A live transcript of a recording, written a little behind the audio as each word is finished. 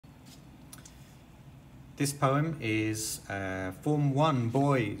This poem is Form 1,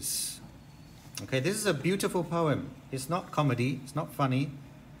 Boys. Okay, this is a beautiful poem. It's not comedy, it's not funny,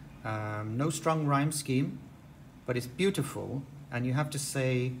 no strong rhyme scheme, but it's beautiful, and you have to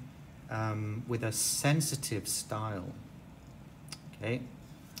say with a sensitive style. Okay,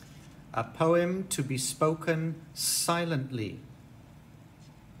 a poem to be spoken silently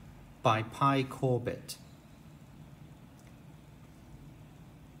by Pi Corbett.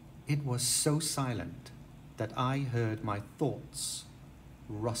 It was so silent that I heard my thoughts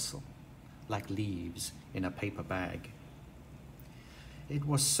rustle like leaves in a paper bag. It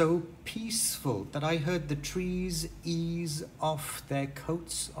was so peaceful that I heard the trees ease off their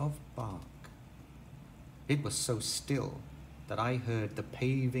coats of bark. It was so still that I heard the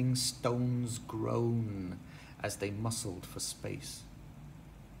paving stones groan as they muscled for space.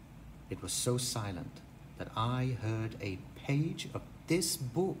 It was so silent that I heard a page of this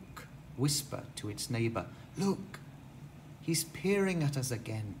book whisper to its neighbor, "Look, he's peering at us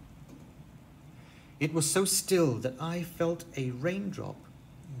again." It was so still that I felt a raindrop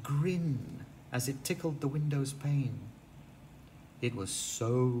grin as it tickled the window's pane. It was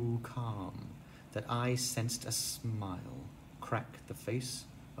so calm that I sensed a smile crack the face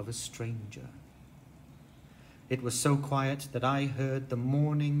of a stranger. It was so quiet that I heard the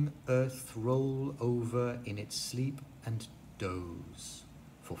morning earth roll over in its sleep and doze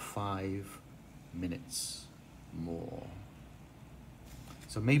for 5 minutes more.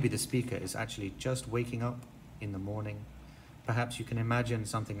 So maybe the speaker is actually just waking up in the morning. Perhaps you can imagine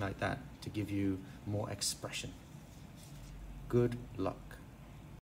something like that to give you more expression. Good luck.